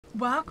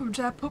Welcome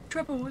to our Pup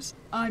Troubles.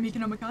 I'm Meek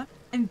and Nomicon,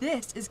 and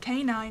this is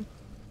Canine.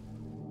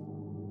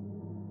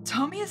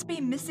 Tommy has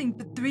been missing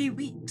for 3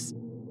 weeks.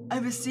 I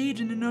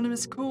received an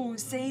anonymous call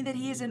saying that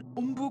he is in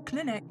Umbral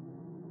Clinic.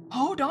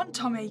 Hold on,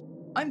 Tommy.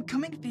 I'm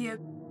coming for you.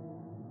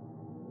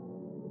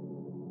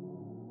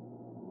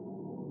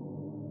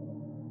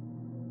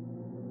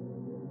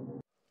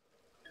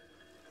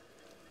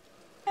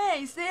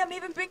 Hey, see, I'm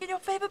even bringing your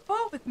favorite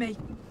ball with me.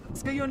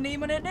 It's got your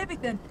name on it and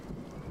everything.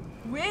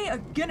 We are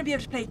gonna be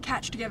able to play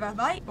catch together,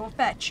 right? Or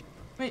fetch.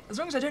 Wait, as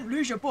long as I don't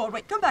lose your ball.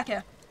 Wait, come back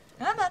here.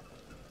 Come on.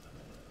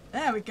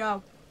 There we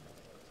go.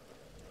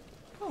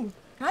 Oh,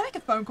 can I make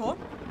a phone call?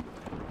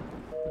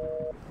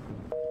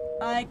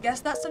 I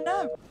guess that's a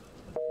no.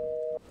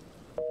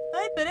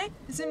 Hi, buddy.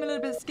 You seem a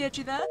little bit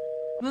sketchy there.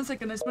 1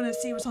 second, I just want to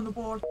see what's on the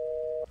wall.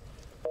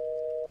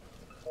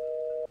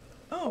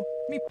 Oh,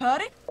 me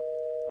party?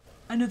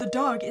 Another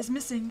dog is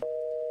missing.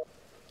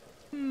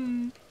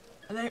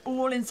 Are they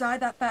all inside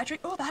that factory?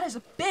 Oh, that is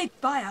a big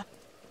fire.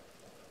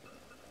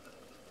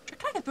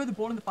 Can I throw the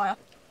ball in the fire?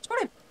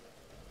 Spot him.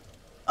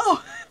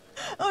 Oh,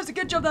 that was a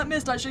good job that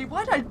missed, actually.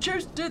 Why did I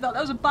choose to do that? That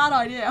was a bad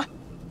idea.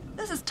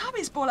 This is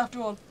Tommy's ball, after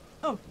all.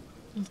 Oh,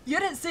 you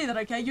didn't see that,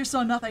 okay? You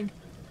saw nothing.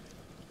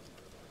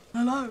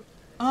 Hello,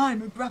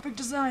 I'm a graphic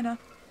designer.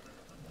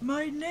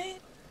 My name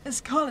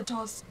is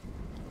Carlitos.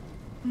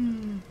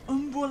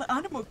 Umbral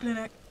Animal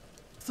Clinic.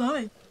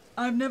 Sorry,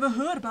 I've never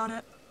heard about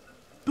it.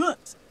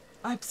 But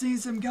I've seen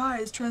some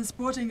guys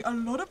transporting a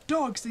lot of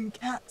dogs and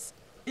cats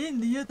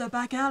in the other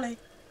back alley.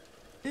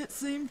 It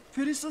seemed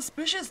pretty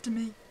suspicious to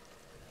me.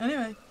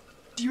 Anyway,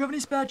 do you have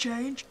any spare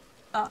change?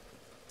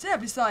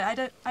 Terribly sorry,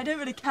 I don't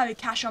really carry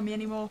cash on me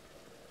anymore.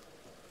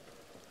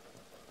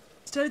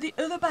 So the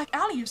other back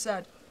alley, you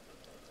said?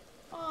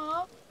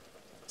 Aww.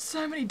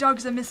 So many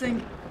dogs are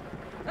missing.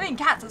 I mean,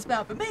 cats as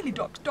well, but mainly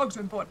dogs. Dogs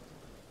are important.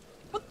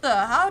 What the?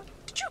 How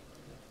did you...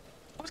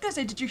 I was going to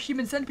say, did you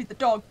human centipede the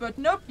dog, but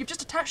nope, you've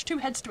just attached 2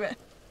 heads to it.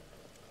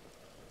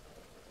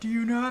 Do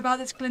you know about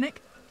this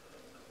clinic?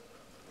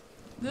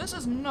 This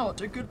is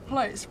not a good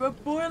place for a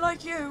boy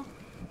like you.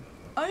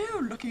 Are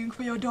you looking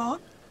for your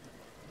dog?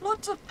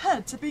 Lots of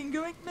pets have been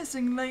going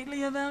missing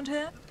lately around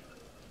here.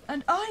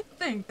 And I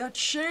think that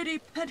shady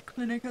pet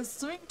clinic has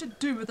something to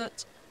do with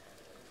it.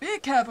 Be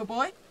careful,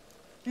 boy.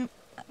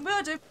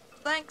 Will do.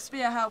 Thanks for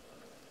your help.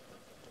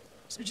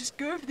 So just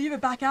go for the other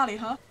back alley,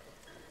 huh?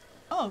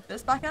 Oh,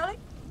 this back alley?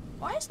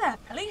 Why is there a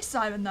police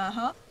siren there,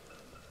 huh?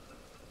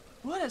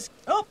 What is...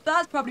 Oh,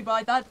 that's probably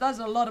why. That's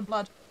a lot of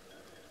blood.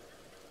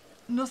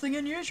 Nothing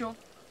unusual.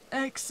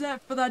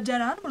 Except for that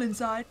dead animal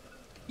inside.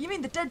 You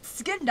mean the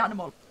dead-skinned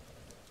animal?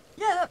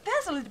 Yeah,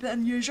 that's a little bit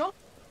unusual.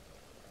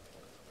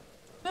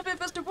 Nothing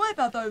for us to worry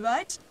about, though,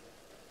 right?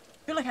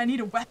 I feel like I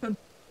need a weapon.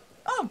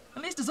 Oh,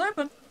 at least it's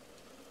open.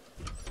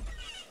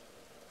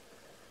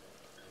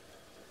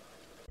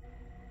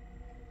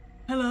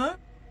 Hello?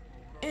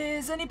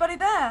 Is anybody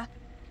there?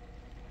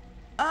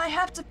 I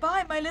have to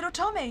find my little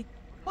Tommy.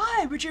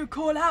 Why would you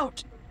call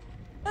out?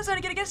 That's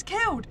only gonna get us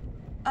killed.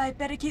 I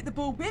better keep the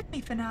ball with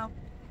me for now.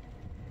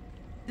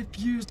 The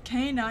fused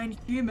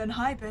canine-human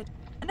hybrid.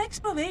 An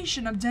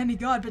exploration of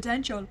demigod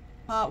potential.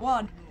 Part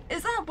 1.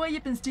 Is that why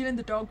you've been stealing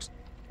the dogs?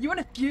 You want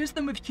to fuse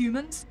them with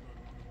humans?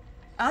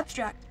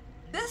 Abstract.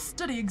 This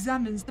study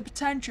examines the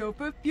potential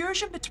for a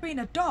fusion between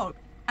a dog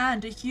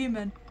and a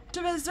human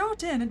to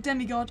result in a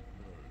demigod.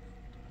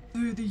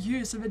 Through the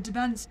use of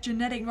advanced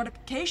genetic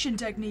modification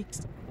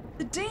techniques,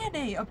 the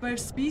DNA of both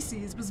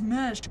species was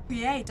merged to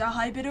create a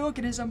hybrid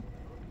organism.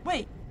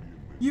 Wait,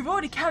 you've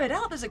already carried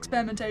out this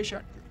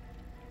experimentation.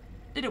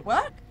 Did it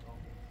work?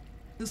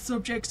 The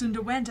subjects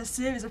underwent a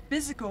series of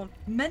physical,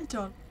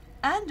 mental,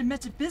 and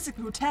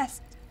metaphysical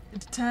tests to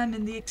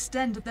determine the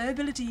extent of their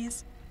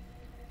abilities.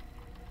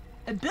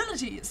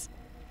 Abilities?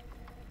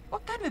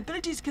 What kind of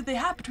abilities could they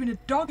have between a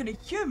dog and a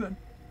human?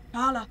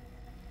 Carla.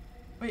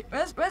 Wait,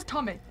 where's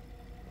Tommy?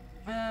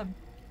 I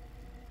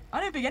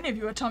don't think any of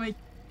you are Tommy.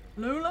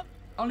 Lola?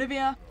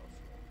 Olivia?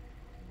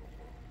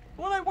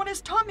 All I want is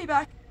Tommy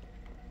back.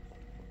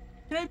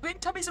 Can I bring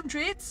Tommy some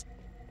treats?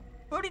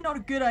 Probably not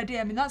a good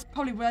idea. I mean, that's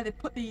probably where they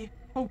put the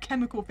whole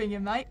chemical thing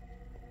in, right?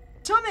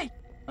 Tommy!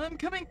 I'm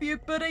coming for you,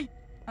 buddy.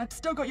 I've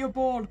still got your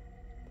ball.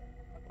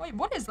 Wait,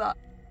 what is that?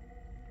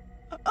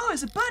 Oh,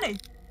 it's a bunny.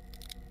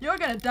 You're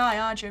gonna die,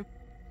 aren't you?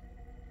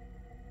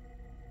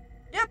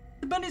 Yep,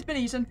 the bunny's been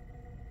eaten.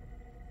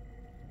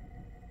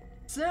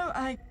 So,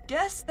 I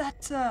guess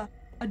that,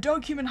 a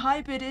dog-human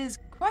hybrid is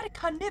quite a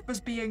carnivorous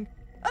being.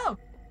 Oh,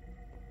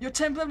 you're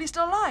temporarily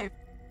still alive.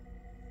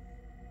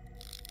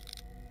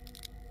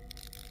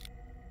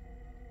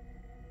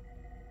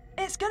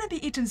 It's gonna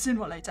be eaten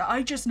sooner or later,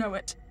 I just know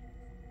it.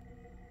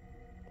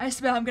 I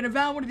swear I'm gonna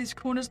round one of these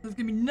corners, there's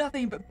gonna be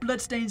nothing but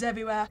bloodstains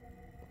everywhere.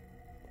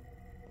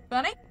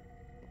 Bunny?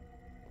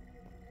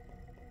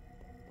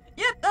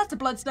 Yep, that's a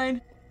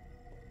bloodstain.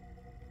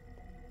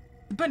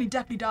 The bunny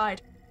definitely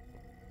died.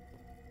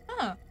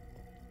 Huh.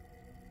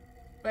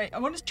 Wait, I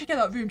want to check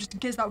out that room just in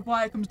case that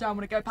wire comes down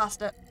when I go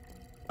past it.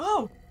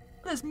 Oh,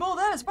 there's more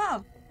there as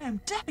well.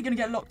 I'm definitely going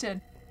to get locked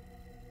in.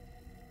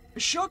 A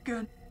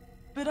shotgun?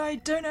 But I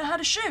don't know how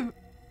to shoot.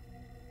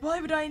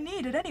 Why would I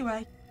need it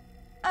anyway?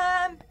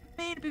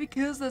 Maybe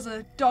because there's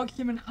a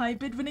dog-human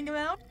hybrid running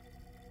around?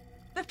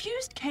 The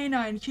fused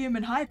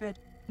canine-human hybrid,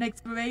 an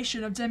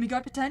exploration of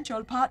demigod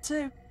potential, part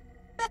 2.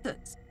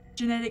 Methods.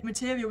 Genetic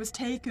material was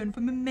taken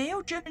from a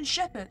male German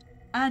shepherd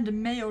and a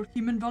male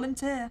human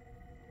volunteer.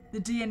 The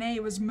DNA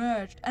was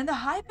merged and the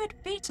hybrid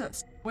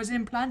fetus was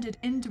implanted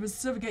into a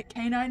surrogate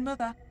canine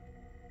mother.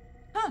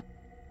 Huh.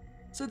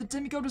 So the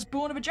demigod was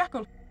born of a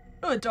jackal,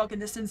 or a dog in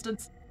this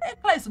instance.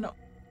 Close enough.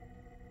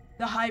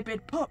 The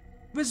hybrid pup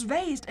was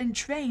raised and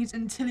trained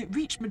until it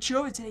reached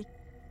maturity.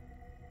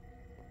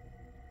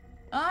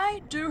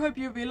 I do hope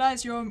you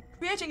realize you're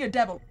creating a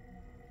devil.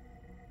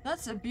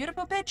 That's a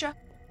beautiful picture.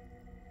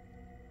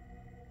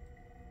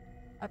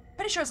 I'm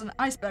pretty sure it's an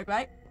iceberg,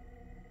 right?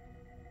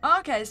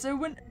 Okay, so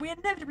when we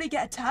inevitably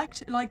get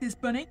attacked, like this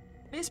bunny,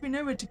 at least we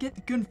know where to get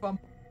the gun from.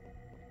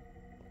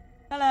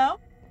 Hello?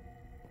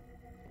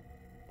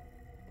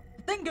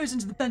 The thing goes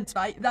into the vents,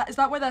 right? Is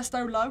that why they're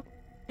so low?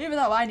 Even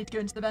though I need to go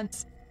into the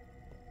vents.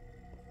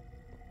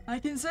 I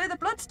can see the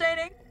blood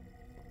staining.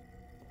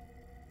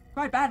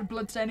 Quite bad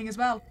blood staining as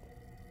well.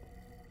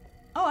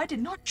 Oh, I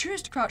did not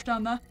choose to crouch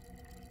down there.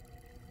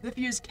 The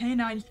fused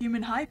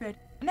canine-human hybrid,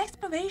 an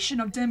exploration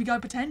of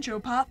demigod potential,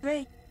 part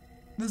 3.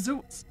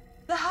 Results.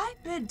 The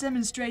hybrid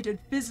demonstrated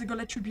physical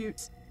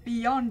attributes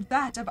beyond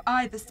that of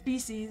either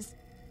species,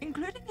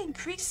 including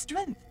increased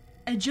strength,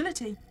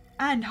 agility,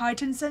 and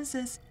heightened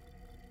senses.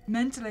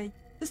 Mentally,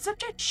 the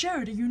subject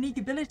showed a unique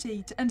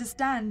ability to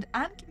understand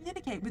and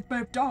communicate with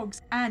both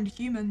dogs and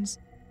humans,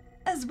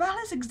 as well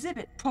as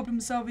exhibit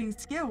problem-solving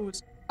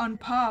skills on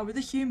par with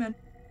a human.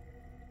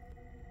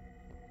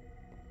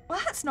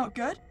 Well, that's not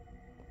good.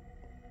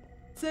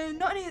 So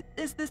not only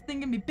is this thing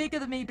going to be bigger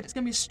than me, but it's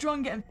going to be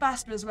stronger and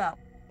faster as well.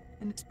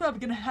 And it's probably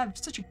going to have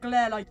such a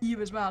glare like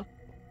you as well.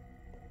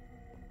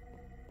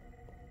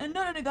 And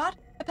not only that,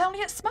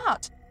 apparently it's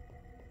smart.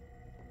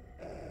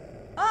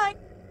 Hi.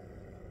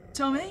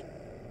 Tommy?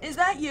 Is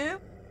that you?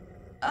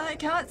 I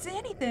can't see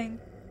anything.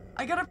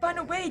 I gotta find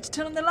a way to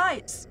turn on the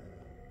lights.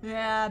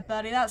 Yeah,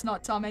 buddy, that's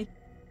not Tommy.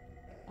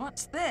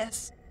 What's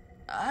this?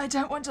 I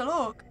don't want to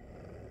look.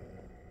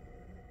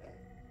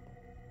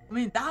 I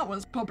mean, that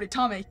was probably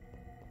Tommy.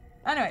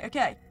 Anyway,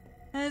 okay.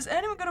 Has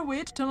anyone got a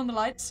way to turn on the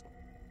lights?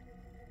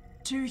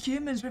 2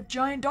 humans with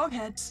giant dog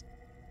heads.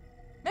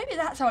 Maybe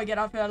that's how I get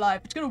out here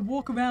alive. It's gonna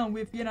walk around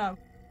with, you know,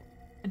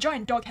 a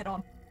giant dog head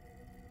on.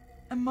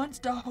 A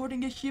monster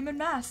holding a human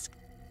mask.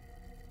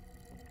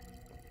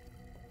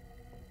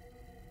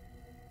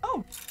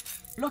 Oh!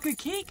 Locker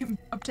key can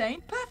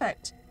obtain.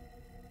 Perfect.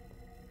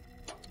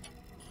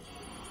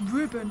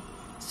 Ruben.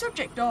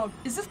 Subject dog.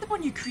 Is this the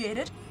one you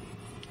created?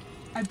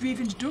 A brief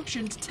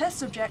introduction to test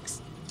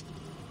subjects.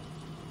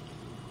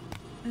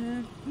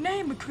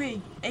 Name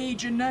McCree.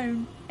 Age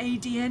unknown.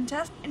 ADN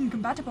test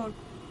incompatible.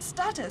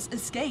 Status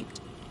escaped.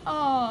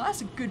 Ah,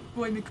 that's a good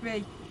boy,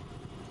 McCree.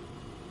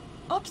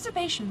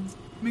 Observations.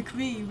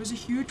 McCree was a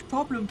huge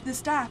problem for the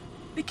staff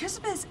because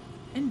of his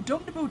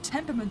indomitable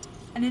temperament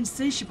and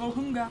insatiable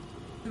hunger.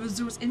 The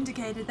results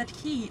indicated that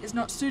he is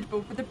not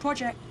suitable for the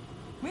project.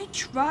 We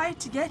tried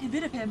to get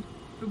rid of him,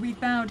 but we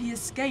found he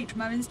escaped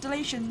from our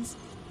installations.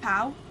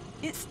 How?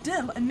 It's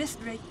still a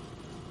mystery.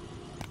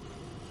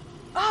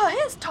 Ah,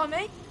 here's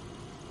Tommy!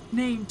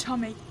 Name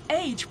Tommy.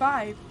 Age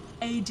 5.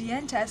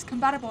 ADN test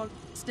compatible.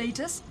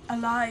 Status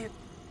alive.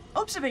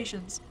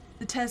 Observations.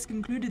 The test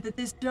concluded that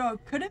this dog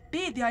couldn't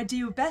be the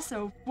ideal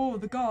vessel for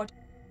the god,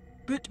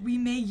 but we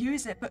may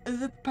use it for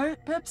other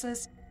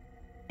purposes.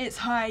 Its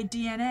high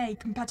DNA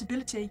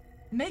compatibility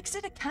makes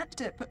it a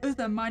candidate for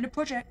other minor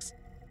projects.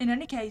 In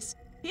any case,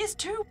 he is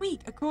too weak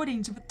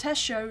according to what the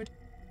test showed.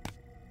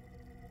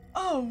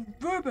 Oh,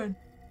 Ruben!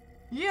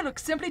 You look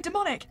simply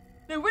demonic!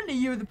 No wonder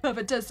you were the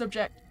perfect test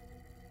subject.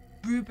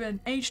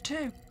 Ruben, age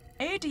 2.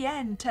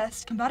 ADN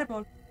test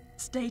compatible.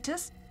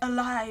 Status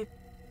alive.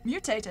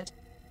 Mutated.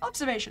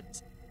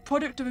 Observations.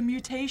 Product of a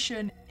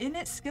mutation in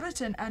its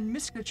skeleton and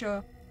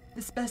musculature.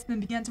 The specimen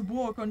began to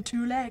walk on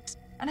 2 legs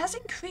and has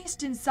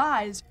increased in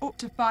size up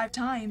to 5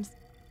 times.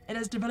 It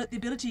has developed the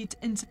ability to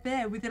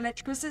interfere with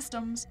electrical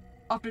systems,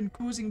 often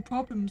causing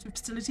problems with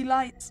facility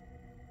lights.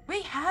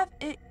 We have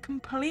it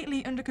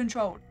completely under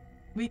control.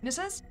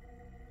 Weaknesses?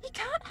 He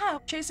can't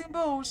help chasing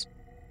balls.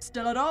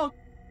 Still a dog.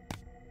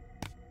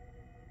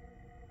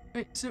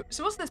 Wait, so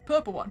what's this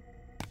purple one?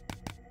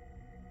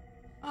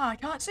 Ah, I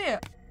can't see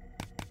it.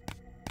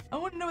 I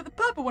want to know what the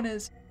purple one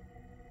is.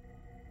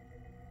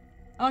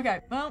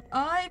 Okay, well,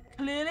 I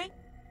clearly...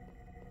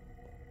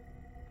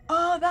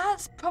 Oh,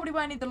 that's probably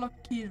why I need the lock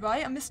keys,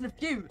 right? I'm missing a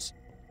fuse.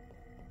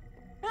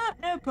 Ah,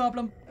 no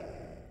problem.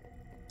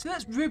 So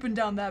that's Ruben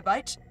down there,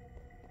 right?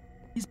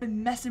 He's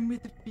been messing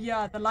with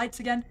the lights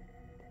again.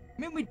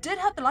 I mean, we did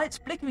have the lights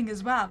flickering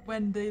as well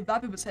when the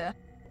rabbit was here.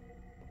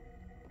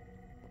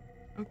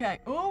 Okay,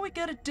 all we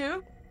gotta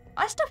do...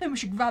 I still think we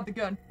should grab the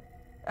gun.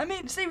 I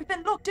mean, see, we've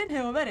been locked in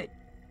here already.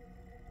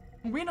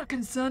 Are we not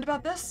concerned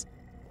about this?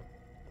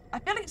 I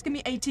feel like it's gonna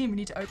be 18 we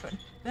need to open.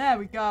 There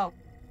we go.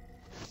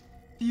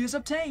 Fuse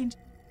obtained.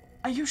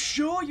 Are you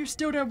sure you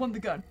still don't want the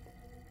gun?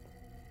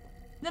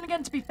 Then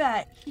again, to be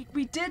fair,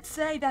 we did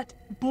say that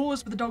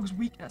balls were the dog's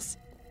weakness.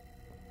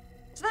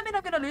 Does that mean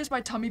I'm gonna lose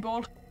my tummy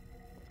ball?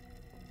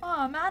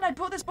 Oh man, I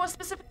bought this ball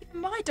specifically for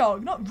my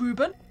dog, not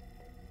Reuben.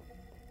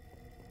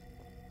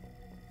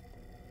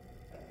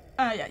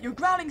 Yeah, your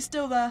growling's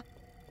still there.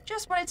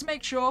 Just wanted to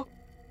make sure.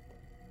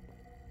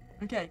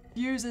 Okay,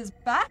 fuse is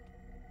back.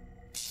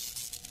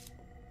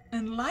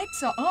 And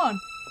lights are on.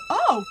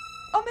 Oh!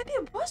 Oh, maybe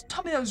it was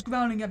Tommy that was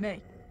growling at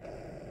me.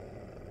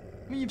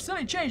 I mean, you've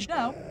certainly changed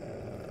now.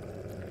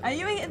 Are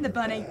you eating the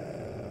bunny?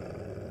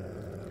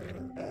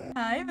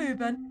 Hi,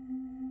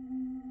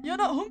 Reuben. You're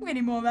not hungry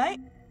anymore, right?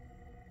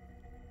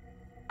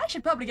 I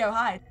should probably go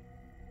hide.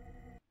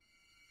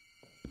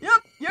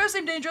 Yep, you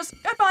seem dangerous.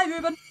 Goodbye,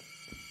 Reuben.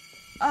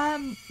 I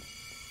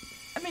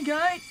mean, can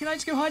I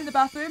just go hide in the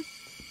bathroom?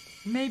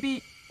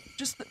 Maybe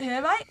just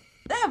here, right?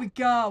 There we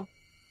go.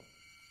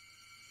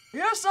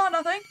 You saw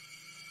nothing.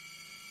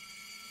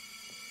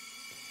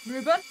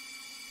 Reuben?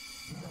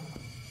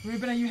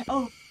 Reuben, are you...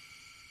 Oh.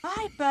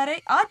 Hi,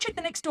 buddy. I'll check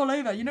the next door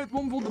over. You know, the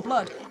one with all the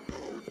blood.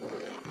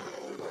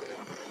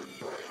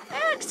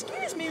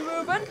 Excuse me,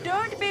 Reuben.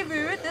 Don't be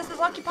rude. This is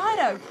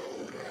Occupido.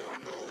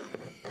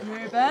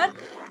 Reuben,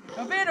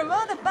 you're being a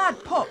rather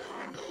bad pup.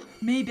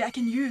 Maybe I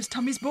can use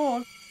Tommy's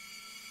ball.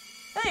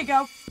 There you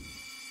go.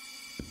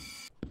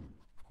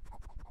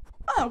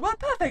 Oh, worked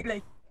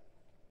perfectly.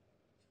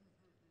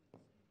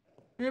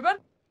 Reuben,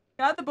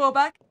 get the ball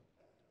back.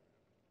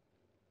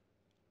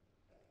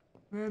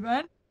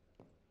 Reuben?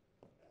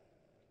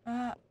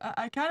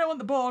 I kind of want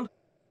the ball.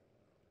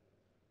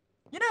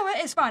 You know what?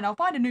 It's fine. I'll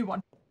find a new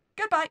one.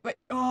 Goodbye. Wait.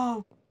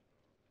 Oh.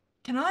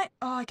 Can I?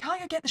 Oh, I can't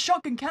go get the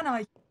shotgun, can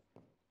I?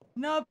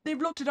 No, they've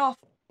locked it off.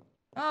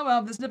 Oh,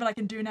 well, there's nothing I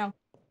can do now.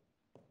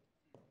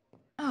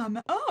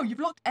 Oh, you've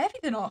locked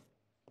everything off.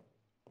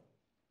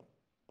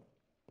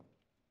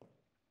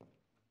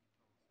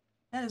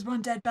 There's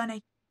one dead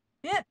bunny.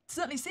 Yeah,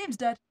 certainly seems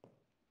dead.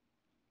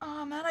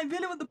 Oh, man, I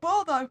really want the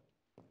ball, though.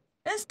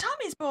 It's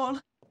Tommy's ball.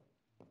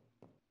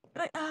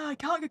 But I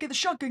can't go get the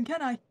shotgun,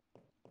 can I?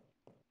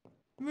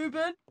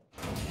 Reuben?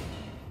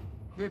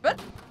 Reuben?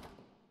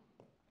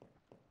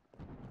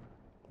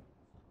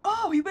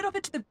 Oh, he went off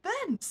into the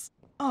vents.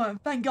 Oh,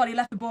 thank God he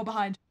left the ball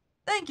behind.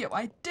 Thank you.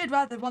 I did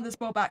rather want this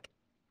ball back.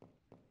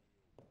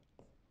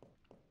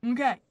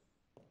 Okay.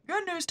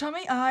 Good news,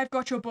 Tommy. I've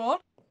got your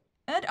ball.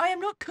 And I am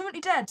not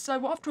currently dead, so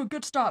we're off to a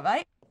good start,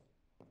 right?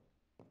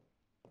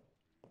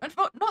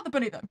 Not the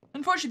bunny, though.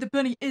 Unfortunately, the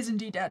bunny is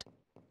indeed dead.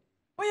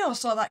 We all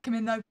saw that come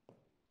in, though.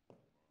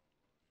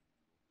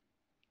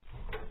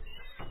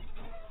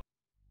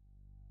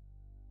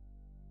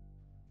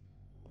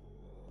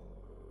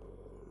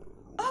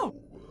 Oh!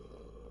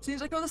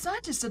 Seems like all the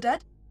scientists are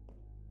dead.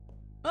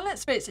 Well,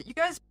 let's face it, you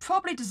guys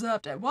probably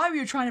deserved it. Why were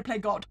you trying to play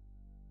God?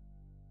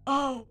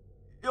 Oh,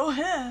 you're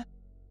here.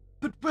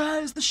 But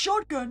where is the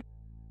shotgun?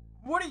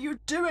 What are you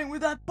doing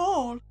with that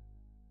ball?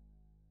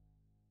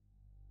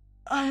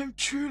 I am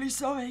truly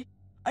sorry.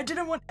 I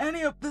didn't want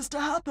any of this to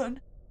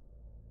happen.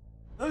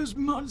 Those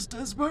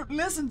monsters won't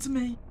listen to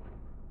me.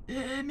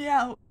 Hear me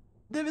out.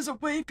 There is a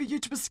way for you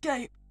to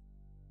escape.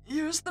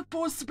 Use the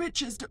 4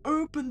 switches to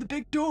open the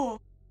big door.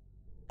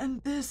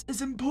 And this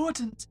is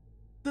important.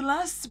 The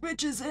last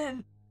switch is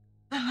in.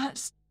 The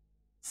last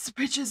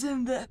switch is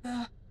in Well,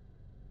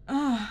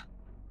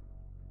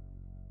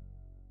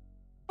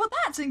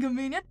 that's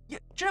inconvenient. Do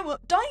you know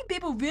what? Dying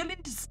people really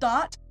need to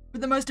start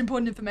with the most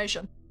important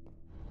information.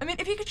 I mean,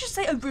 if you could just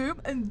say a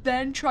room and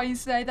then try and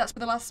say that's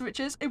where the last switch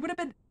is, it would have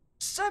been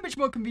so much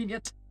more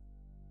convenient.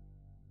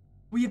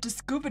 We have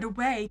discovered a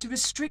way to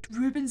restrict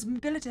Reuben's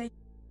mobility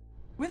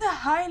with a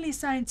highly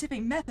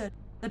scientific method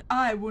that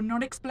I will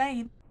not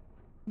explain.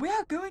 We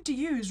are going to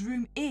use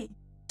room E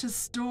to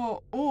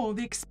store all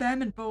the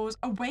experiment balls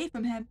away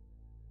from him.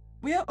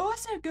 We are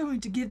also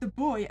going to give the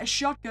boy a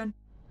shotgun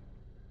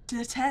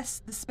to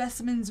test the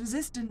specimen's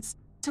resistance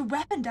to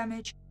weapon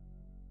damage.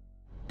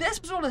 This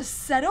was all a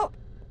setup?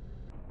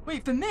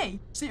 Wait, for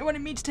me? So you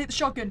wanted me to take the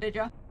shotgun, did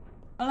you?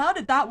 Well, how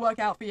did that work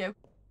out for you?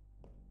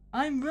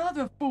 I'm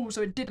rather a fool,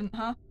 so it didn't,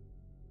 huh?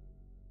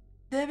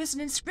 There is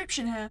an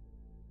inscription here.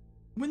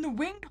 When the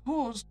winged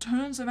horse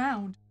turns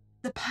around,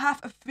 the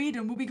path of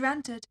freedom will be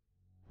granted.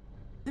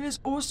 There is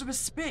also a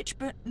switch,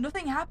 but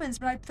nothing happens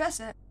when I press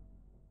it.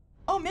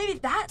 Oh, maybe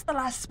that's the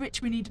last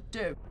switch we need to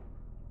do.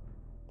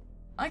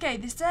 Okay,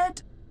 they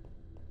said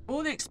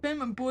all the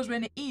experiment balls were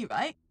in E,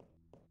 right?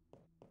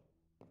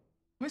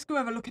 Let's go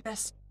have a look at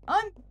this.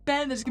 I'm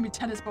betting there's gonna be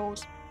tennis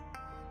balls.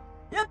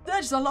 Yep,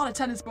 there's just a lot of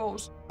tennis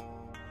balls.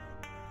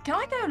 Can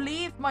I go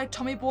leave my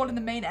Tommy ball in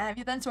the main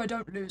area then so I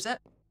don't lose it?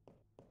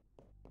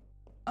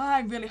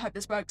 I really hope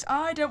this works.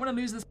 I don't want to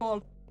lose this ball.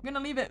 I'm gonna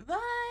leave it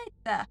right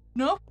there.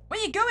 No, where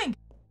are you going?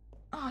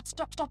 Oh,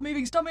 stop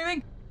moving, stop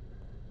moving.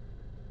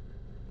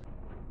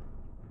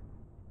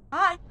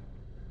 Hi.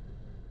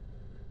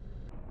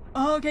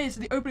 Okay, so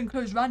the open and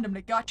close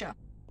randomly, gotcha.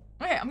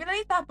 Okay, I'm gonna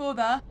leave that ball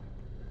there.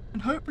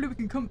 And hopefully we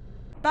can come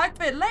back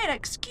for it later.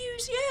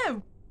 Excuse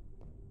you.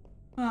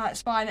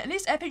 It's fine. At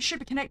least everything should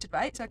be connected,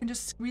 right? So I can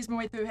just squeeze my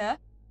way through here.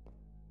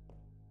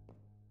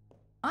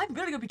 I'm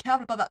really gonna be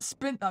careful about that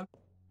sprint, though.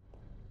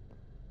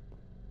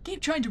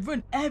 Keep trying to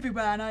run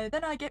everywhere, and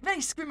then I get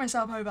really screw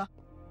myself over.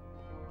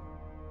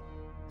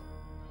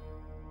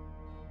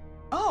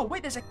 Oh,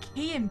 wait, there's a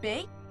key in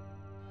B.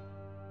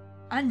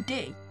 And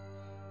D.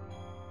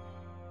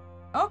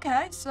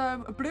 Okay,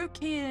 so a blue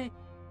key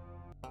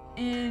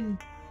in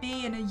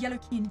B and a yellow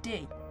key in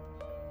D.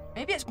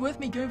 Maybe it's worth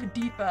me going for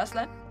D first,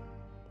 then.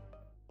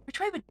 Which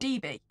way would D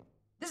be?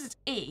 This is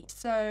E,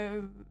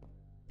 so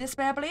this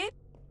way, I believe?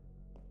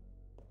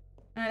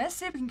 Alright, let's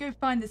see if we can go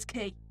find this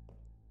key.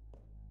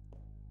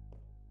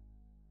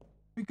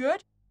 We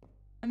good?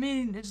 I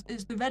mean,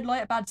 is the red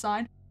light a bad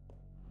sign?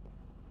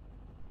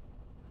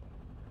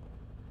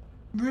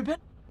 Ruben?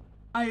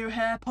 Are you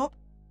here, pup?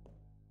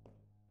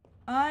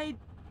 I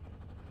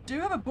do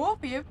have a ball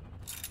for you.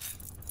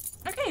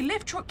 Okay,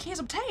 lift truck keys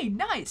obtained.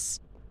 Nice.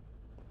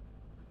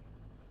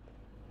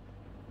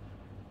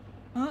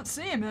 I don't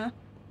see him here.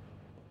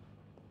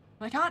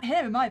 I can't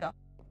hear him either.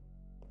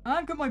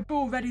 I've got my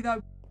ball ready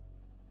though.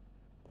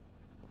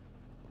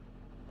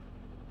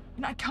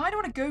 You know, I kind of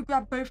want to go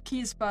grab both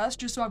keys first,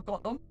 just so I've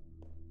got them.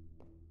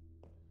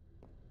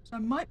 So I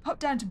might pop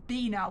down to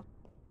B now.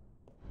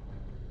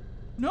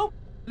 Nope,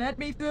 let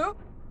me through.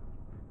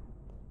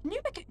 Do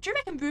you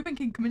reckon Ruben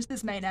can come into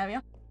this main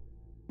area?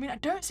 I mean, I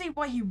don't see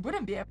why he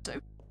wouldn't be able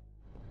to.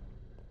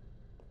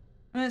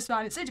 That's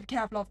fine, it's easy to be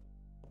careful of.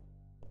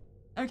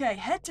 Okay,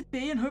 head to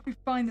B and hope we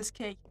find this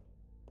key.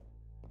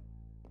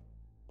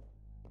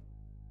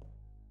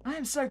 I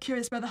am so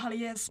curious where the hell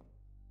he is.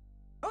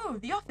 Oh,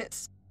 the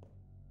office.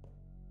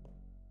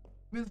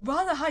 With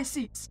rather high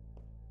seats.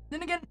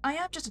 Then again, I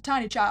am just a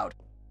tiny child.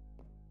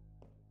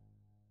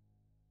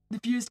 The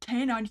fused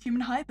canine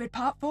human hybrid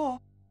part 4.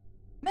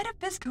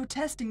 Metaphysical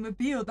testing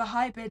revealed the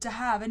hybrid to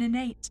have an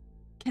innate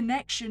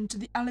connection to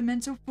the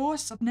elemental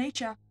force of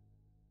nature,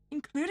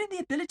 including the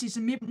ability to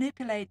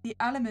manipulate the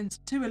elements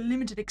to a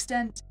limited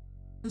extent.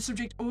 The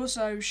subject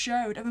also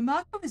showed a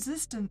remarkable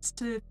resistance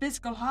to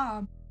physical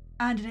harm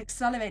and an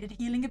accelerated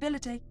healing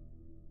ability.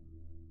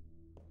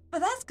 But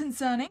that's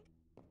concerning.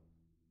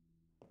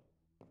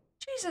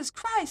 Jesus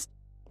Christ!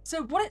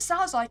 So what it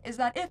sounds like is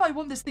that if I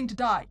want this thing to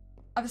die,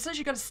 I've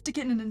essentially got to stick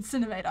it in an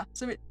incinerator,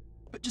 so it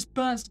just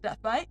burns to death,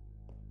 right?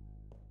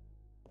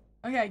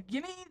 Okay,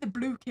 give me the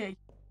blue key.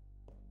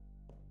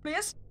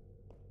 Please?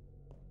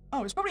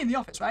 Oh, it's probably in the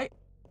office, right?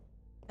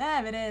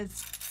 There it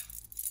is.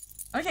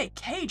 Okay,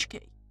 cage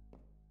key.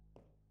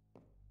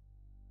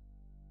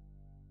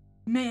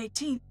 May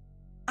 18th.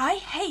 I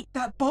hate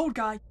that bald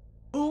guy,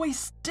 always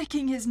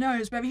sticking his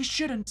nose where he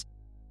shouldn't.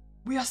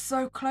 We are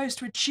so close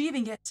to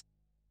achieving it.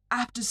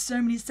 After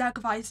so many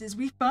sacrifices,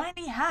 we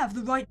finally have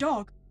the right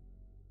dog.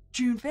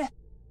 June 5th.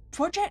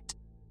 Project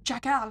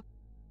Jackal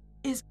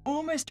is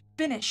almost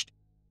finished.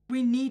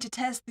 We need to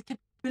test the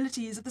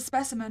capabilities of the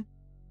specimen.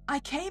 I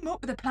came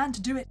up with a plan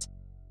to do it.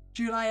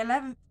 July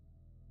 11th.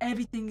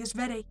 Everything is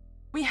ready.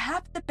 We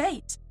have the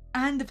bait,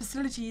 and the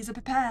facilities are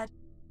prepared.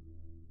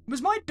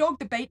 Was my dog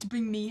the bait to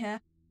bring me here?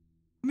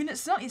 I mean, it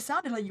certainly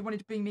sounded like you wanted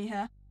to bring me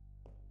here.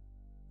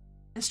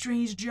 A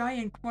strange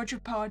giant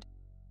quadruped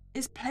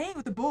is playing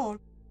with the ball.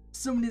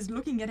 Someone is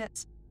looking at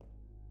it.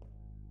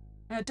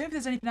 I don't think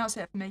there's anything else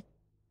here for me.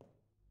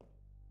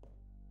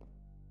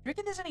 Do you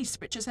reckon there's any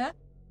switches here?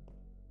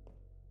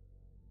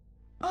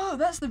 Oh,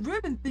 that's the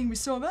Ruben thing we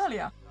saw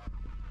earlier.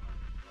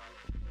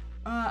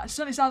 It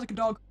certainly sounds like a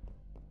dog.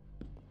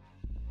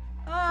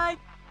 Hi!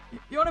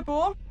 You want a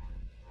ball?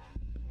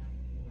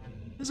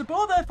 There's a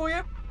ball there for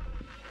you.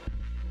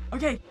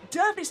 Okay,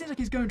 definitely seems like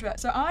he's going to it,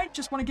 so I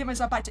just want to get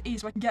myself back to E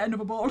so I can get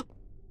another ball.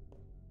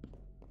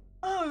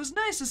 Oh, it was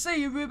nice to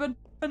see you, Ruben.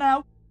 For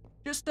now.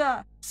 Just,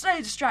 stay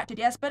distracted,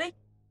 yes, buddy?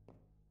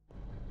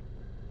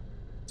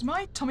 Is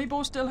my tummy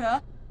ball still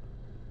here?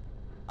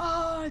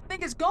 Oh, I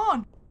think it's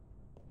gone.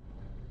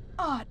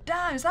 Oh,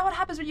 damn, is that what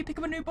happens when you pick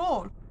up a new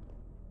ball?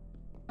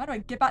 How do I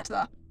get back to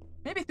that?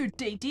 Maybe through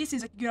D. D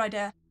seems like a good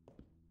idea.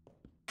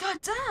 God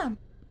damn!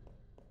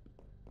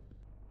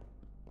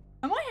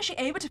 Am I actually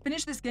able to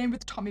finish this game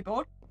with the tummy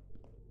ball?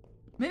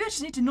 Maybe I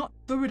just need to not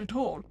throw it at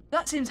all.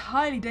 That seems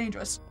highly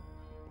dangerous.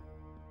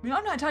 I mean,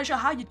 I'm not entirely sure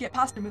how you'd get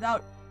past him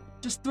without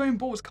just throwing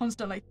balls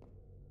constantly.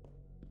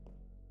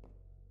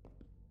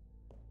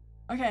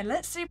 Okay,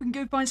 let's see if we can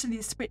go find some of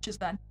these switches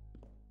then.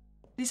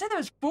 They said there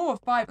was 4 or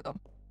 5 of them.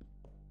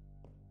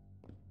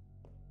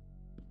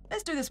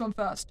 Let's do this one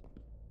first.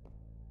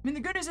 I mean,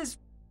 the good news is...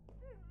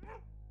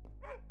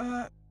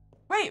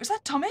 Wait, was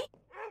that Tommy?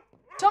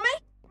 Tommy?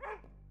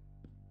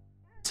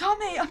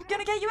 Tommy, I'm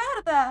gonna get you out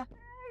of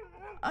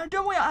there!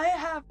 Don't worry, I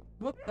have...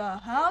 What the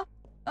hell?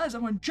 That is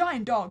one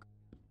giant dog.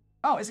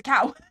 Oh, it's a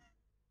cow.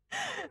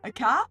 A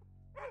cow?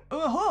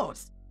 Or a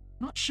horse?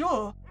 Not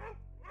sure.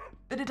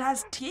 But it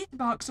has teeth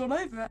marks all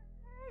over it.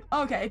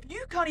 Okay, if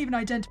you can't even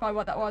identify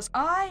what that was,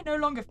 I no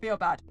longer feel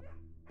bad.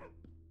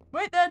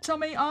 Wait there,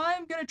 Tommy.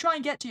 I'm gonna try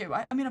and get to you.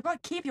 I mean, I've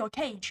got to keep your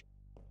cage.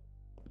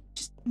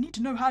 Just need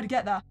to know how to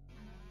get there.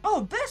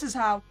 Oh, this is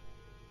how.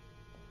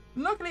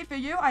 Luckily for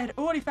you, I had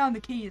already found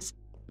the keys.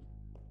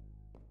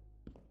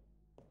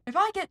 If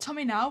I get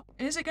Tommy now,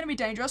 is it going to be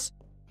dangerous?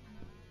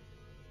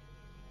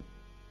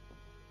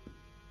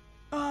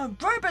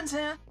 Ruben's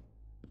here!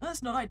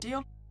 That's not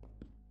ideal.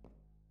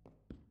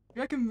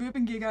 You reckon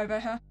Ruben can go over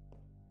here?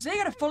 Is he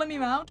going to follow me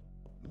around?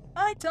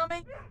 Hi,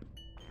 Tommy.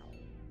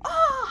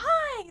 Oh,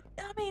 hi!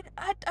 I mean,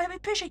 I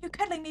appreciate you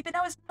cuddling me, but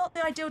now is not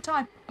the ideal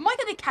time. Am I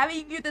going to be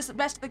carrying you this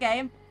rest of the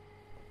game?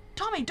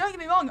 Tommy, don't get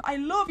me wrong, I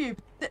love you.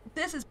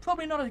 This is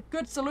probably not a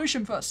good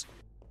solution for us.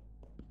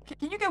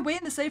 Can you go wait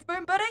in the safe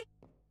room, buddy?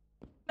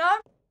 No?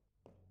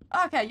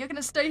 Okay, you're going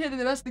to stay here for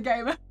the rest of the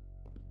game.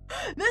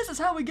 This is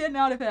how we're getting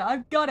out of here.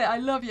 I've got it, I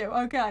love you,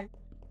 okay.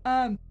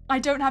 I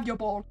don't have your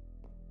ball.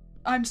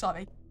 I'm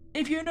sorry.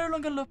 If you no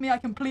longer love me, I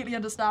completely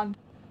understand.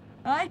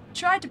 I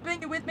tried to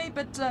bring you with me,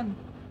 but,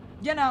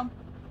 you know,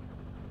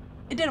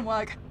 it didn't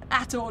work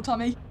at all,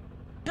 Tommy.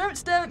 Don't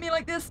stare at me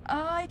like this.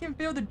 I can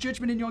feel the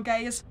judgment in your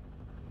gaze.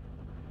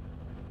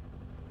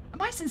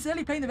 Am I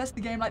sincerely playing the rest of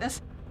the game like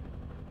this?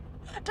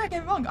 Don't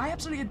get me wrong, I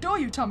absolutely adore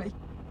you, Tommy.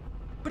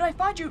 But I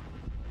find you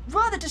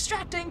rather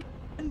distracting,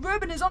 and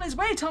Ruben is on his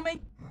way,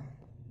 Tommy.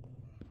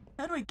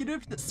 How do I get over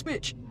to the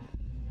switch?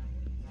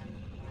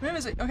 Where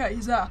is he? Okay,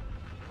 he's there.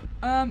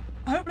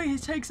 Hopefully he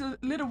takes a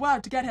little while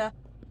to get here.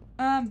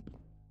 The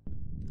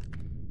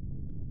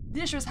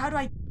issue is how do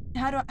I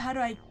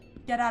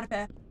get out of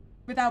here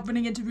without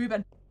running into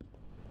Ruben?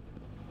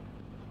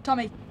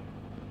 Tommy,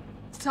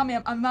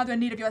 I'm rather in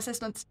need of your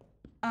assistance.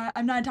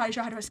 I'm not entirely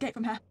sure how to escape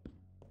from here.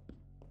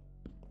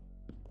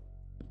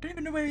 Don't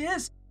even know where he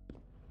is.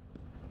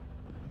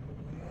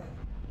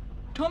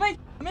 Tommy,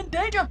 I'm in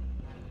danger.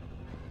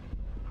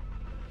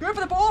 Go for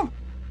the ball.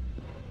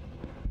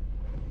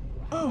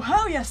 Oh,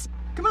 hell yes.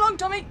 Come along,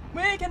 Tommy.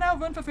 We can now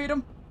run for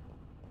freedom.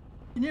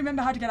 Can you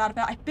remember how to get out of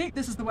there? I think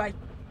this is the way.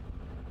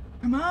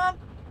 Come on.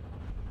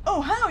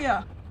 Oh, hell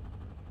yeah.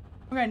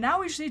 Okay, now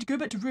we just need to go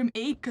back to room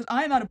E because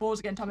I am out of balls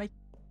again, Tommy.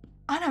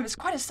 I know, it's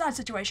quite a sad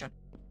situation.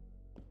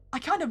 I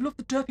kind of love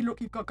the derpy look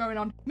you've got going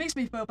on. Makes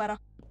me feel better.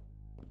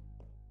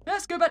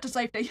 Let's go back to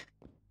safety.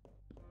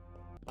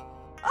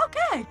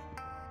 Okay.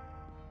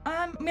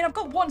 I mean, I've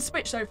got one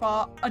switch so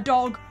far. A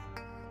dog.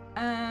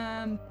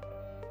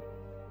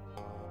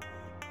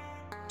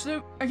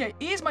 So, okay,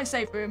 E is my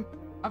safe room.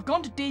 I've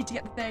gone to D to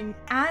get the thing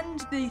and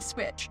the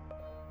switch.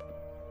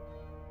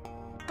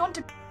 Gone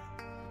to...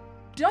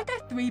 Did I go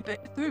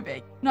through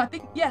B? No, I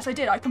think... Yes, I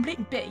did. I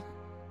completed B.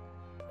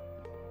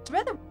 So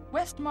where the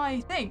rest of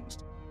my things?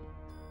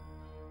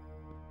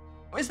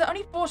 Is there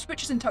only 4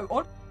 switches in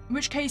total? In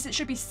which case it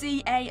should be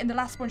C, A, and the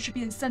last one should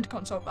be in center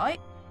console, right?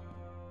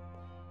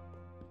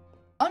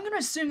 I'm going to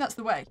assume that's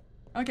the way.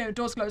 Okay, the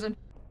door's closing.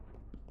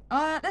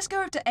 Let's go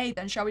over to A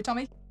then, shall we,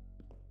 Tommy?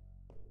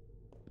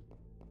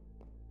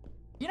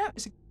 You know,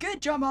 it's a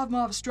good job I'm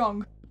rather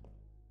strong.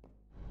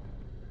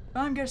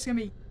 I'm just going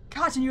to be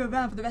carting you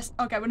around for the rest.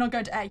 Okay, we're not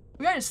going to A.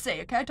 We're going to C,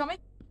 okay, Tommy?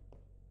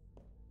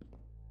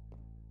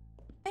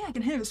 I think I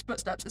can hear his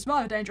footsteps. It's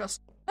rather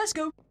dangerous. Let's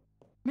go.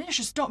 Maybe I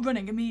should stop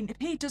running. I mean, if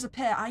he does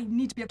appear, I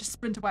need to be able to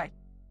sprint away.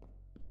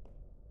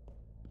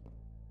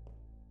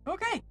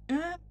 Okay,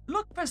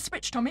 look for a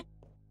switch, Tommy.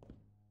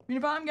 I mean,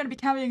 if I'm going to be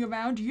carrying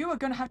around, you are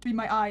going to have to be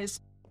my eyes.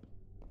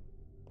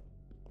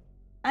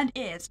 And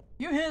ears.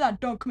 You hear that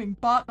dog coming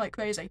bark like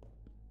crazy.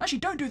 Actually,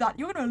 don't do that.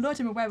 You're going to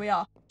alert him of where we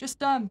are.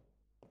 Just,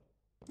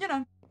 you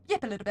know,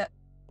 yip a little bit.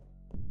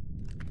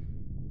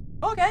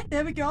 Okay,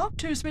 there we go.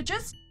 2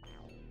 switches.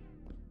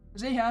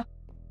 Is he here?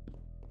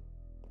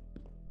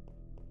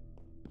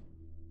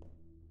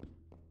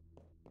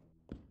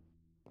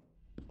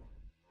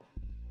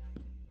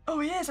 Oh,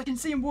 he is. I can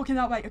see him walking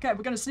that way. Okay,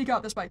 we're going to sneak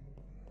out this way.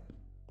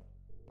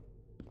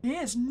 He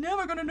is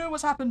never going to know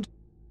what's happened.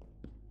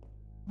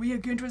 We are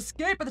going to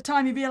escape by the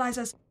time he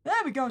realizes. There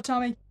we go,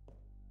 Tommy.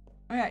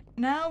 Okay,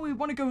 now we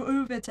want to go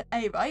over to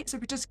A, right? So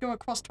we just go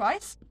across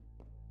twice.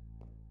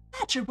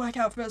 That should work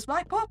out for us,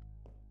 right, Pop?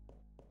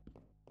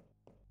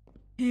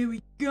 Here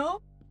we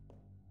go.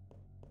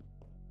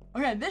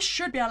 Okay, this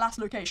should be our last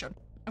location.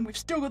 And we've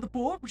still got the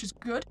board, which is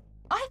good.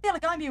 I feel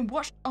like I'm being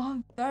watched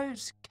on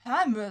those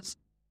cameras.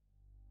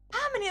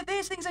 How many of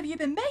these things have you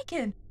been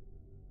making?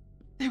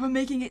 They were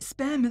making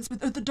experiments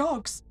with other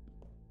dogs.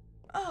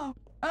 Oh,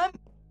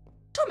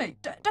 Tommy,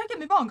 don't get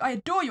me wrong. I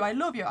adore you. I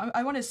love you.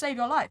 I want to save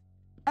your life.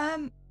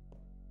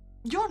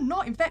 You're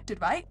not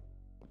infected, right?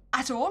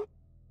 At all?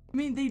 I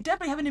mean, they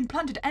definitely haven't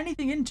implanted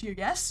anything into you,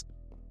 yes?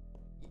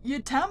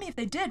 You'd tell me if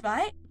they did,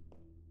 right?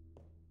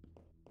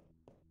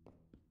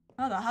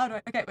 How do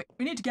I... Okay, wait.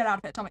 We need to get out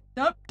of here, Tommy.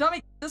 Nope,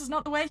 Tommy, this is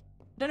not the way. I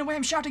don't know why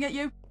I'm shouting at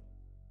you.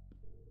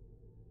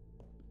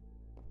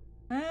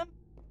 I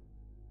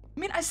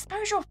mean, I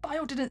suppose your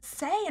file didn't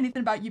say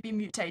anything about you being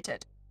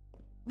mutated.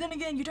 Then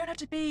again, you don't have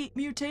to be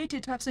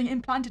mutated to have something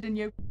implanted in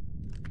you.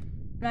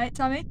 Right,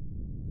 Tommy?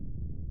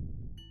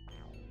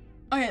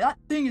 Okay, that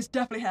thing is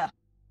definitely here.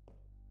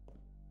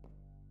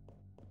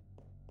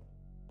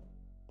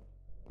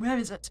 Where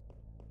is it?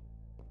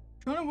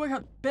 Trying to work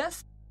out the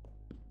best...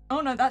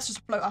 Oh no, that's just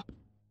a floater.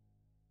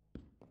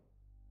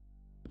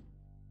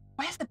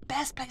 Where's the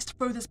best best place to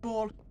throw this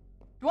ball?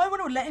 Do I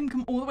want to let him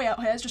come all the way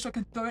out here just so I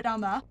can throw it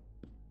down there?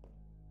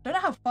 Don't know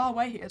how far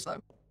away he is,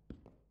 though.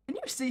 Can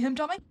you see him,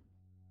 Tommy?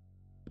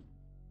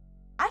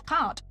 I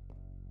can't.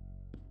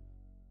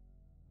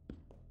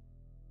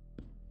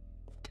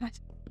 Can I...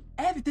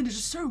 Everything is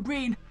just so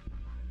green.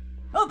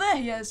 Oh, there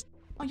he is.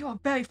 Oh, you are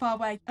very far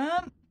away.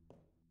 Don't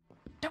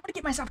want to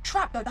get myself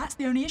trapped, though. That's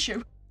the only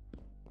issue.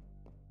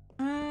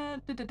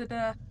 Don't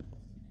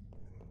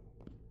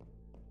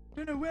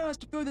know where else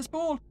to throw this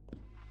ball.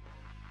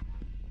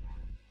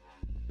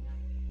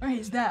 Oh,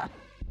 he's there.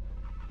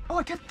 Oh,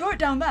 I could throw it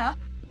down there.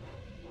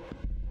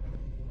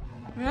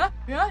 Yeah?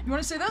 You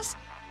want to see this?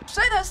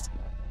 See this?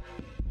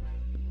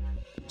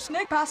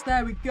 Snake pass,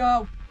 there we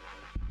go.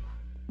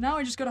 Now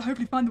I just gotta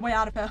hopefully find the way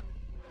out of here.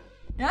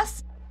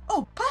 Yes?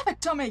 Oh,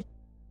 perfect, Tommy!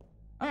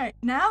 Alright,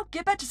 now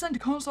get back to center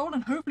console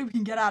and hopefully we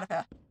can get out of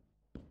here.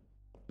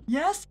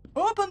 Yes?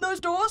 Open those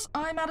doors!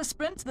 I'm out of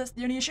sprint, so that's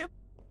the only issue.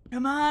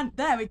 Come on,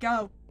 there we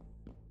go.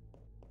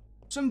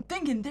 So I'm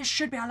thinking this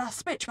should be our last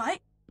switch,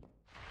 right?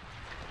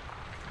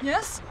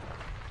 Yes?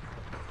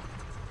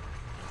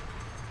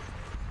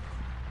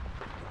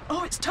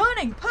 Oh, it's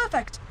turning!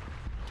 Perfect!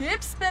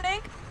 Keep spinning!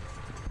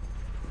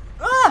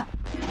 Ah!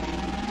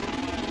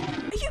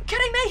 Are you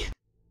kidding me?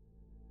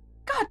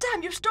 God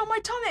damn, you stole my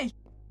Tommy!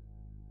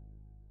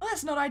 Well,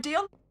 that's not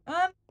ideal.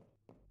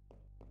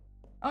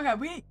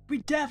 Okay, we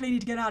definitely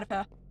need to get out of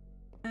here.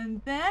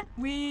 And then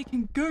we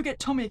can go get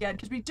Tommy again,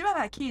 because we do have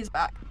our keys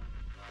back.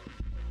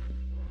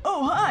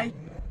 Oh, hi!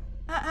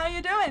 How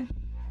you doing?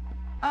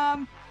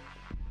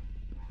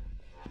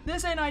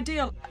 This ain't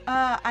ideal.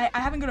 I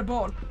haven't got a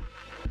ball.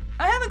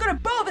 I haven't got a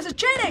ball! This is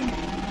cheating!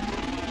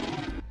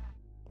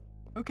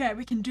 Okay,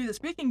 we can do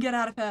this. We can get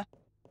out of here.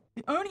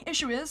 The only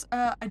issue is,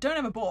 I don't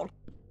have a ball.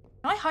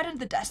 Can I hide under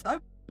the desk, though?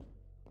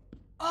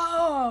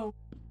 Oh!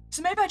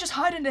 So maybe I just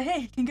hide under here.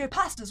 He can go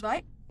past us,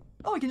 right?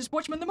 Oh, we can just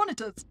watch him on the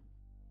monitors.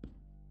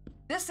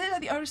 This is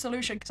the only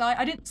solution, because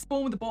I didn't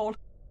spawn with the ball.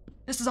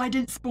 Just as I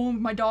didn't spawn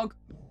with my dog.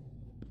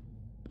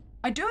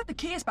 I do have the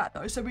keys back,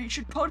 though, so we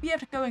should probably be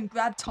able to go and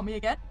grab Tommy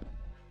again.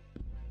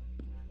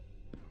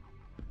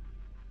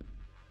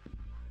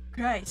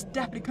 Okay, he's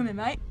definitely coming,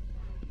 mate.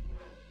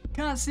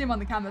 Can't see him on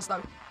the cameras,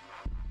 though.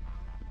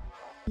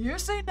 You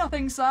see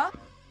nothing, sir.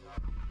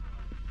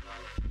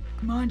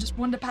 Come on, just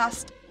wander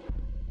past.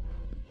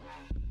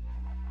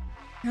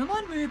 Come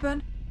on,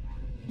 Ruben.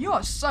 You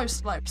are so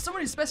slow.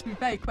 Someone who's supposed to be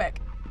very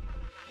quick.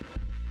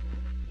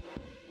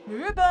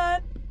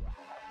 Ruben!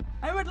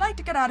 I would like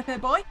to get out of here,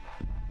 boy.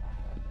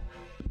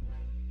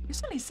 You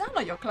suddenly sound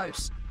like you're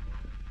close.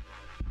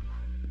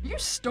 Are you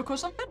stuck or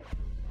something?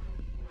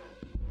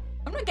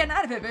 I'm not getting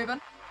out of here, Ruben.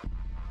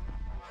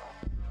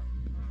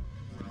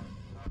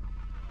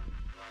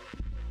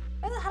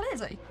 Where the hell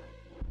is he?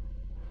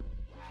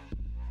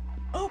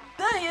 Oh,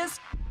 there he is!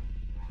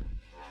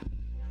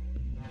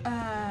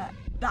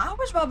 That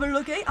was rather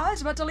lucky. I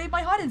was about to leave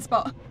my hiding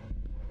spot.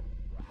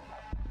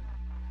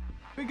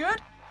 We good?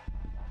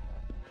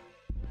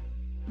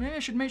 Maybe I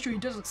should make sure he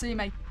doesn't see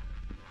me.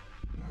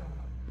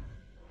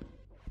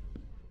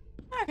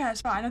 Okay,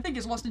 it's fine. I think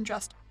he's lost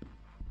interest.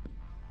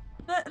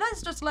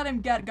 Let's just let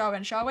him get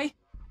going, shall we?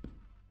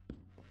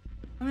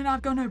 I mean,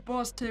 I've got no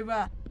balls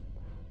to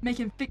make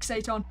him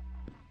fixate on.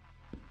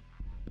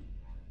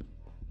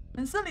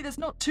 And certainly there's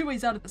not two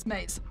ways out of this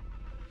maze.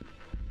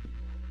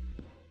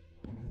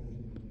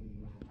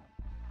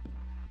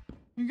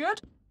 You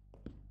good?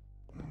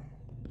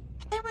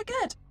 I think we're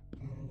good.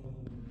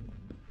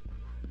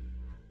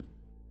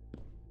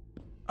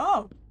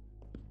 Oh.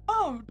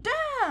 Oh,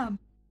 damn!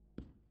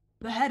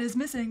 The head is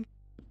missing.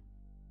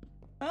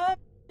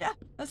 Yeah,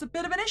 that's a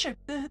bit of an issue.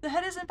 The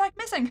head is in fact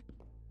missing.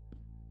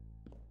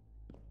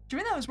 Do you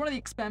think that was one of the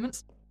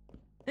experiments?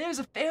 It was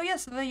a failure,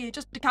 so they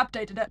just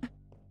decapitated it.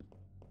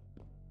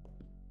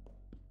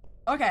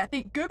 Okay, I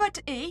think go back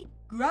to E,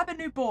 grab a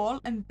new ball,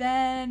 and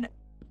then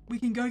we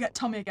can go get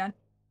Tommy again.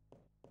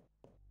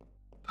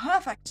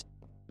 Perfect.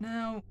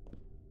 Now,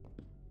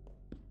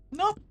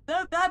 no,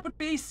 that would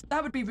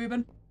be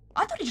Ruben.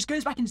 I thought he just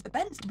goes back into the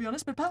bends, to be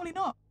honest, but apparently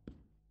not.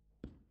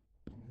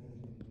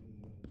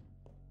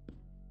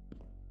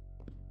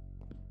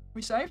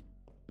 We safe?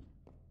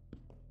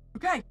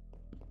 Okay.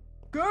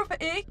 Go for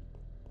E.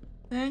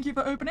 Thank you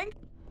for opening.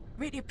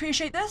 Really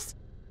appreciate this.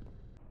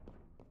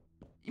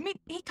 You mean,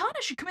 he can't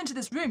actually come into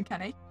this room, can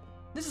he?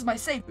 This is my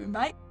safe room,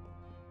 right?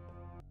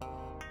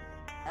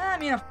 I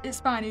mean,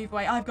 it's fine either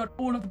way. I've got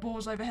all of the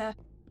balls over here.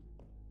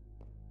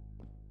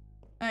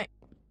 Hey.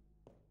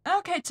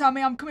 Okay,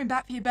 Tommy, I'm coming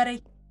back for you,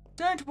 buddy.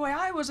 Don't worry,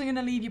 I wasn't going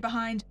to leave you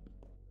behind.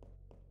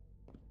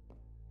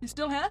 You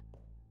still here?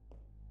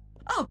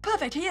 Oh,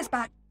 perfect, he is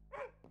back.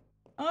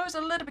 I was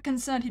a little bit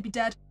concerned he'd be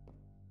dead.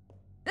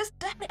 This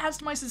definitely adds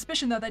to my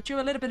suspicion, though, that you're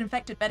a little bit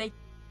infected, Betty.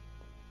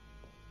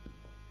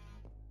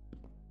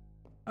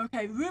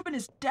 Okay, Ruben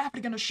is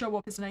definitely going to show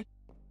up, isn't he?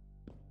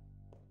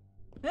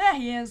 There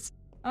he is.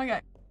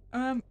 Okay.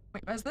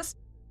 Wait, where's this?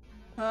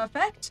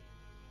 Perfect.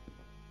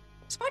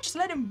 So if I just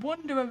let him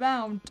wander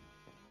around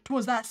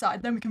towards that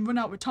side, then we can run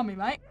out with Tommy,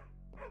 right?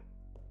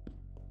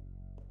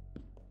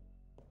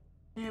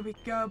 There we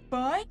go,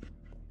 boy.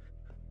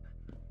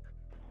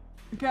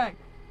 Okay.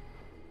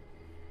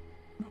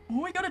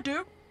 All we gotta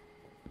do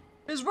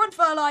is run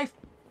for our life.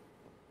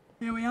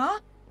 Here we are.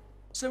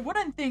 So what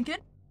I'm thinking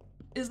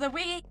is that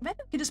maybe we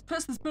can just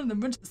press this button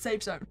and run to the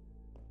safe zone.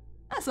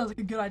 That sounds like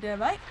a good idea,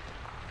 right?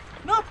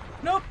 Nope,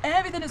 nope,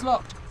 everything is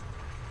locked.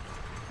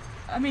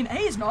 I mean, A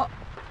is not.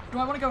 Do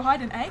I want to go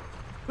hide in A?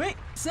 Wait,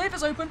 safe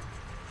is open.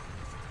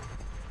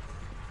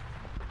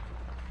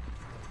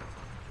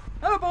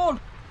 Have a ball.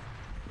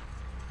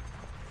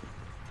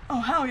 Oh,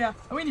 hell yeah.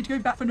 Oh, we need to go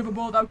back for another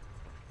ball, though.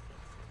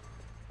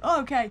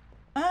 Okay.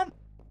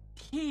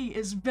 He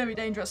is very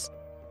dangerous.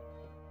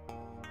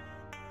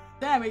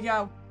 There we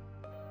go.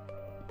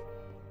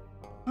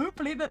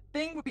 Hopefully that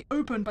thing will be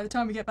open by the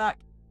time we get back.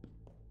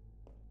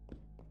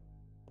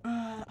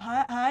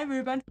 Hi,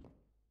 Ruben.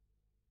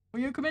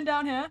 Will you come in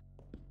down here?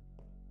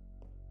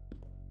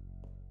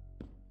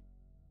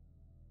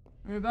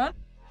 Ruben?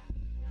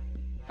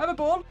 Have a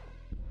ball.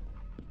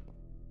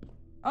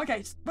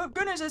 Okay, but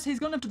good news is he's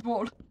gone up to the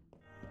ball.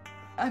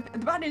 The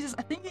bad news is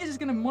I think he's just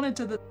going to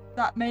monitor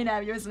that main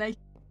area, isn't he?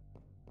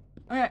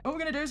 Okay, what we're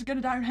going to do is we're going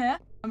to down here,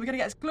 and we're going to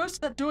get as close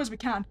to that door as we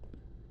can.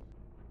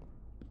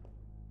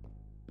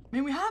 I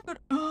mean, we have got...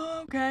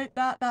 Oh, okay,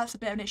 that's a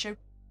bit of an issue.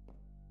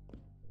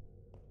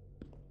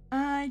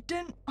 I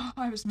didn't... Oh,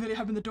 I was really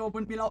hoping the door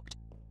wouldn't be locked.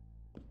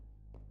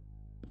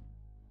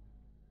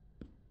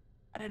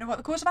 I don't know what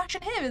the course of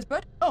action here is,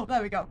 but... Oh,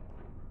 there we go.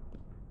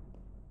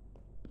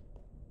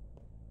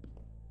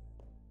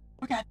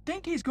 Okay, I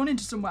think he's gone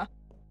into somewhere.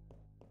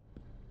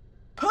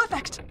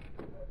 Perfect!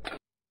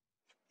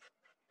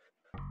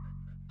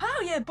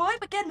 Oh yeah, boy,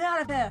 we're getting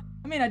out of here.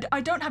 I mean,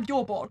 I don't have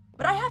your ball,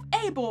 but I have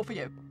a ball for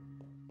you.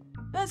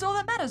 That's all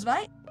that matters,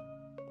 right?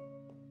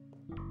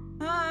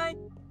 Hi.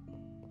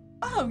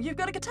 Oh, you've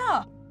got a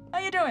guitar. How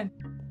you doing?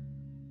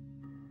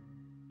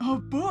 Oh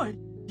boy,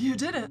 you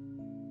did it.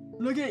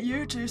 Look at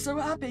you two, so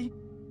happy.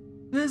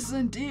 This is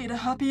indeed a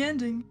happy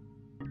ending.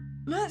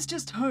 Let's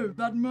just hope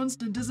that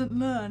monster doesn't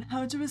learn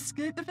how to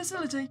escape the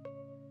facility.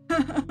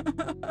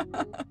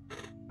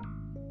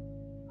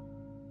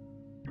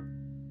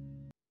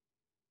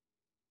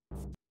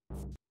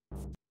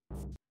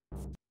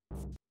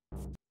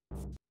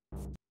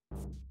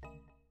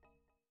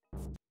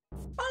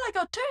 Well, I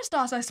got 2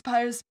 stars, I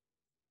suppose.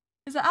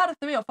 Is it out of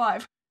 3 or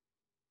 5?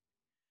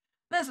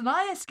 Listen,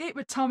 I escaped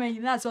with Tommy,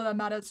 that's all that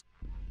matters.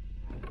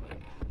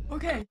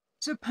 Okay,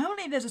 so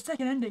apparently there's a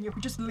second ending if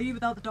we just leave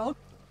without the dog.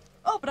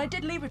 Oh, but I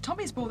did leave with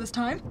Tommy's ball this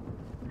time.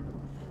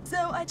 So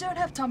I don't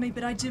have Tommy,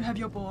 but I do have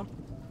your ball.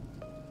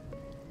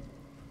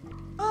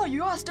 Oh,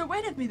 you are still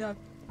waiting for me though.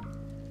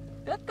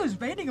 That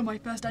was raining on my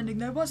first ending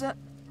though, was it?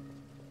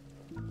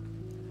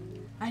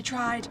 I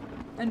tried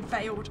and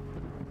failed.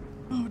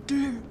 Oh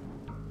dear,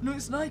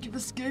 looks like you've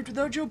escaped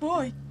without your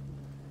boy.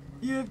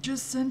 You have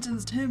just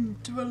sentenced him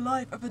to a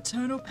life of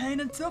eternal pain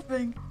and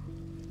suffering.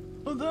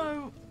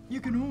 Although,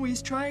 you can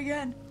always try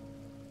again.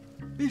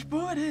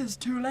 Before it is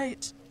too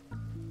late.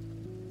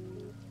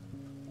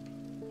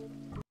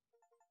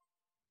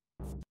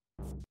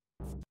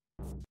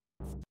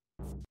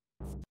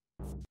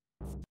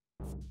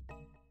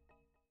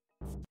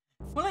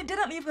 Well, I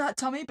didn't leave without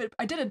Tommy, but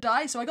I didn't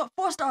die, so I got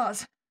 4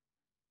 stars.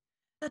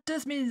 That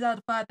does mean he's out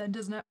of 5 then,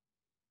 doesn't it?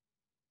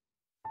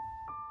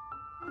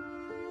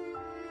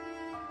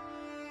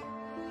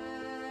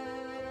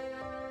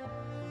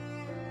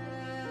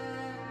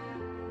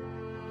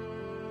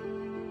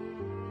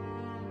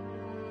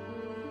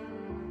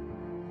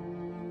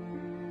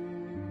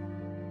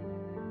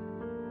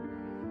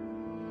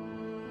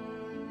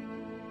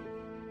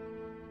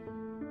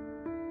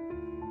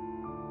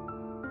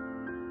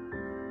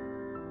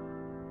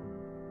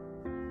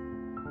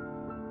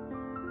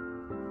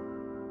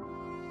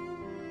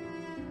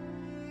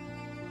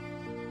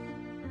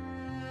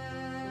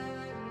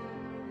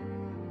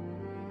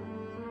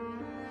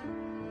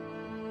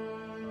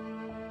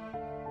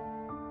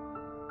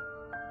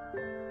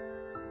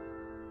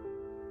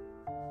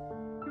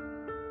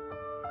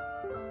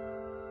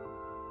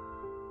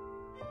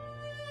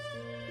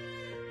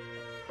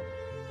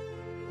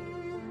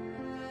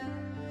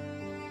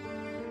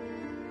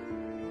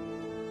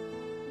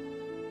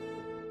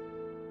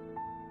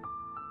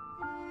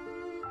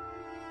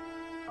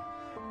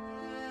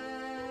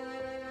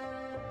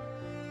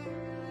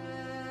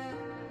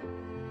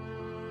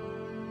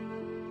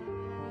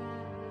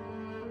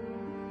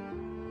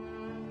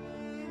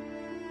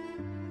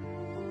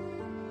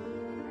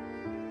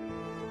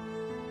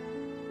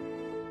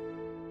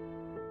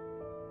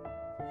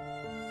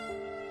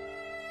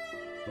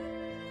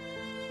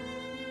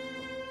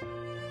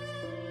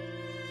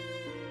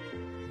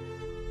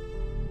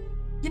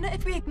 You know,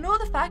 if we ignore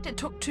the fact it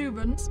took 2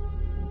 runs,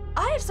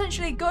 I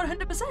essentially got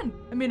 100%.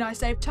 I mean, I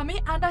saved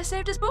Tommy and I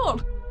saved his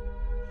ball.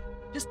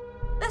 Just,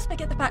 let's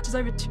forget the fact it's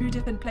over 2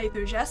 different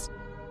playthroughs, yes?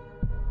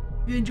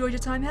 If you enjoyed your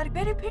time, I had a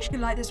great appreciation if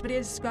you like this video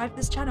and subscribe to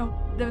this channel.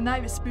 Live a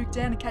night with Spooked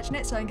Day and catch you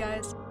next time,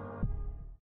 guys.